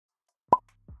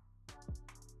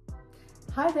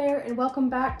Hi there and welcome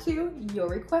back to your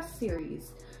request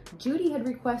series. Judy had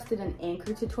requested an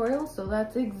anchor tutorial, so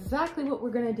that's exactly what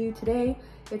we're going to do today.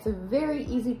 It's a very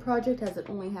easy project as it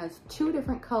only has 2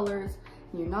 different colors.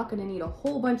 And you're not going to need a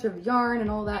whole bunch of yarn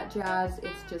and all that jazz.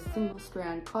 It's just single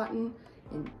strand cotton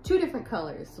in 2 different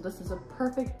colors. So this is a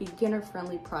perfect beginner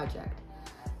friendly project.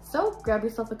 So grab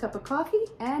yourself a cup of coffee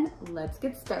and let's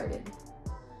get started.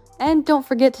 And don't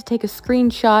forget to take a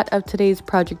screenshot of today's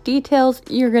project details.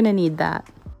 You're going to need that.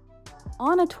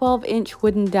 On a 12-inch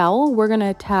wooden dowel, we're going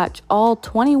to attach all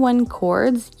 21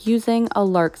 cords using a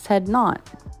lark's head knot.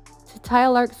 To tie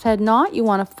a lark's head knot, you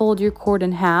want to fold your cord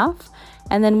in half,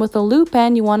 and then with a loop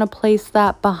end, you want to place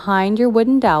that behind your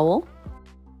wooden dowel.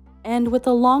 And with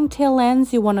the long tail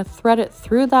ends, you want to thread it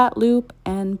through that loop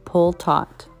and pull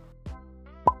taut.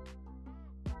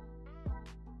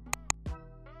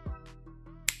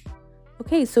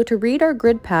 Okay, so to read our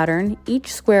grid pattern,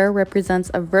 each square represents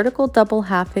a vertical double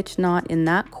half hitch knot in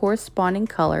that corresponding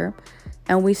color,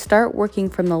 and we start working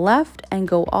from the left and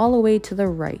go all the way to the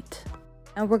right.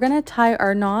 And we're going to tie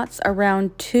our knots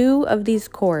around 2 of these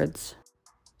cords.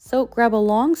 So grab a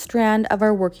long strand of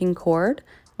our working cord,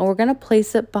 and we're going to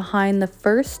place it behind the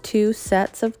first 2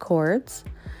 sets of cords,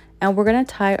 and we're going to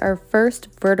tie our first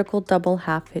vertical double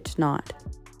half hitch knot.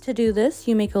 To do this,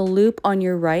 you make a loop on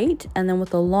your right, and then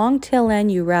with a long tail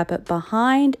end, you wrap it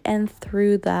behind and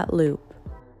through that loop.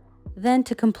 Then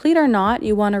to complete our knot,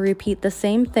 you want to repeat the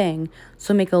same thing.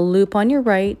 So make a loop on your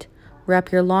right,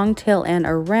 wrap your long tail end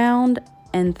around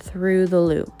and through the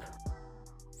loop.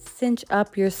 Cinch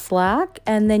up your slack,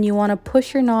 and then you want to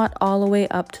push your knot all the way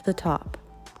up to the top.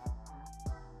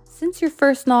 Since your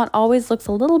first knot always looks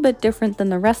a little bit different than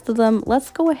the rest of them,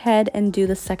 let's go ahead and do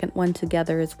the second one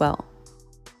together as well.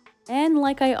 And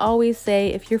like I always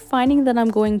say, if you're finding that I'm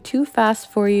going too fast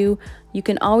for you, you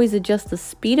can always adjust the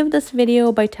speed of this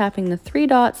video by tapping the 3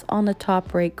 dots on the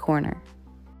top right corner.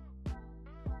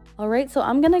 Alright, so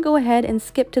I'm going to go ahead and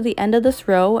skip to the end of this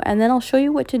row, and then I'll show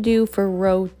you what to do for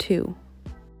row 2.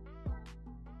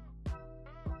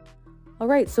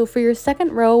 Alright, so for your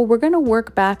second row, we're going to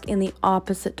work back in the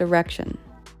opposite direction.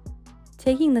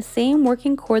 Taking the same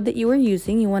working cord that you were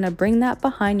using, you want to bring that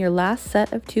behind your last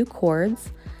set of 2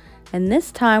 cords. And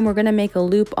this time we're going to make a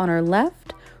loop on our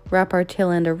left, wrap our tail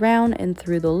end around and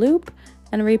through the loop,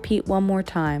 and repeat one more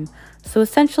time. So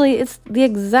essentially it's the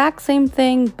exact same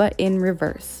thing but in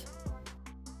reverse.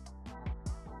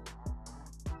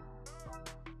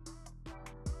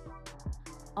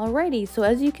 Alrighty, so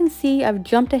as you can see, I've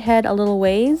jumped ahead a little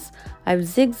ways. I've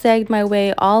zigzagged my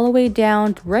way all the way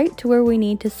down right to where we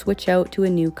need to switch out to a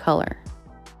new color.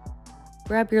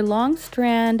 Grab your long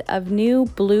strand of new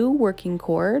blue working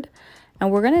cord,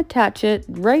 and we're going to attach it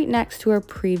right next to our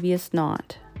previous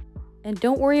knot. And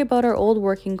don't worry about our old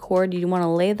working cord, you want to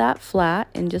lay that flat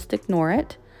and just ignore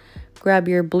it. Grab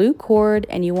your blue cord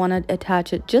and you want to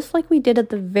attach it just like we did at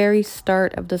the very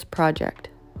start of this project.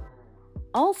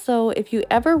 Also, if you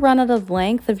ever run out of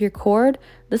length of your cord,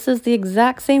 this is the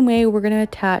exact same way we're going to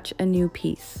attach a new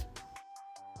piece.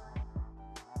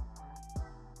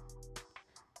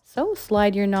 So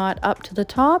slide your knot up to the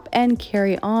top and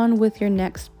carry on with your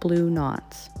next blue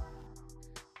knots.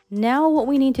 Now what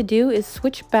we need to do is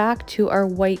switch back to our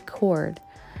white cord.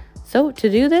 So to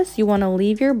do this, you want to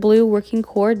leave your blue working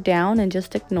cord down and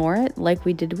just ignore it like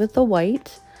we did with the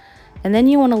white. And then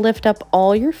you want to lift up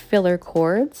all your filler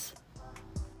cords.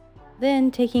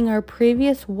 Then taking our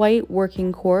previous white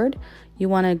working cord, you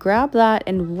want to grab that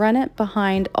and run it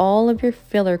behind all of your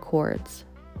filler cords.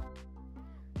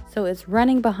 So it's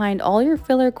running behind all your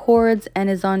filler cords and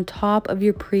is on top of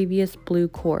your previous blue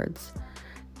cords.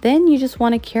 Then you just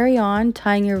want to carry on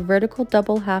tying your vertical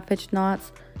double half hitch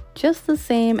knots just the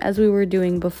same as we were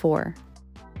doing before.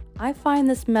 I find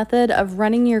this method of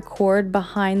running your cord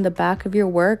behind the back of your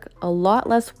work a lot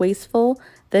less wasteful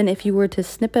than if you were to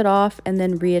snip it off and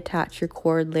then reattach your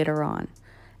cord later on,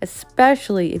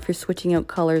 especially if you're switching out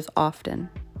colors often.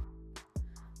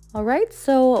 Alright,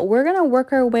 so we're going to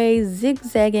work our way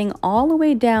zigzagging all the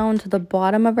way down to the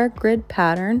bottom of our grid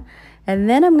pattern, and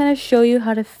then I'm going to show you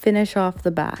how to finish off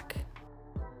the back.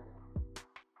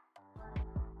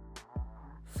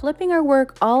 Flipping our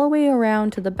work all the way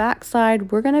around to the back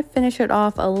side, we're going to finish it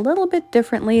off a little bit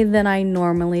differently than I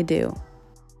normally do.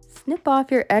 Snip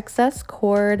off your excess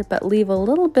cord, but leave a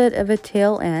little bit of a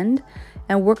tail end,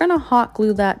 and we're going to hot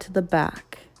glue that to the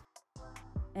back.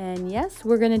 And yes,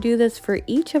 we're going to do this for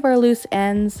each of our loose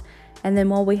ends, and then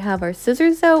while we have our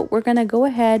scissors out, we're going to go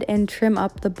ahead and trim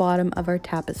up the bottom of our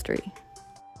tapestry.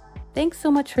 Thanks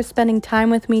so much for spending time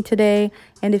with me today,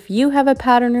 and if you have a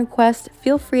pattern request,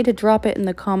 feel free to drop it in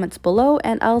the comments below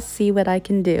and I'll see what I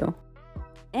can do.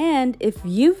 And if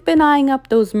you've been eyeing up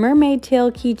those mermaid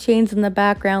tail keychains in the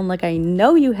background like I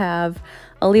know you have,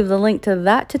 I'll leave the link to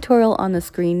that tutorial on the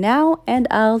screen now, and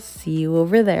I'll see you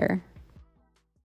over there.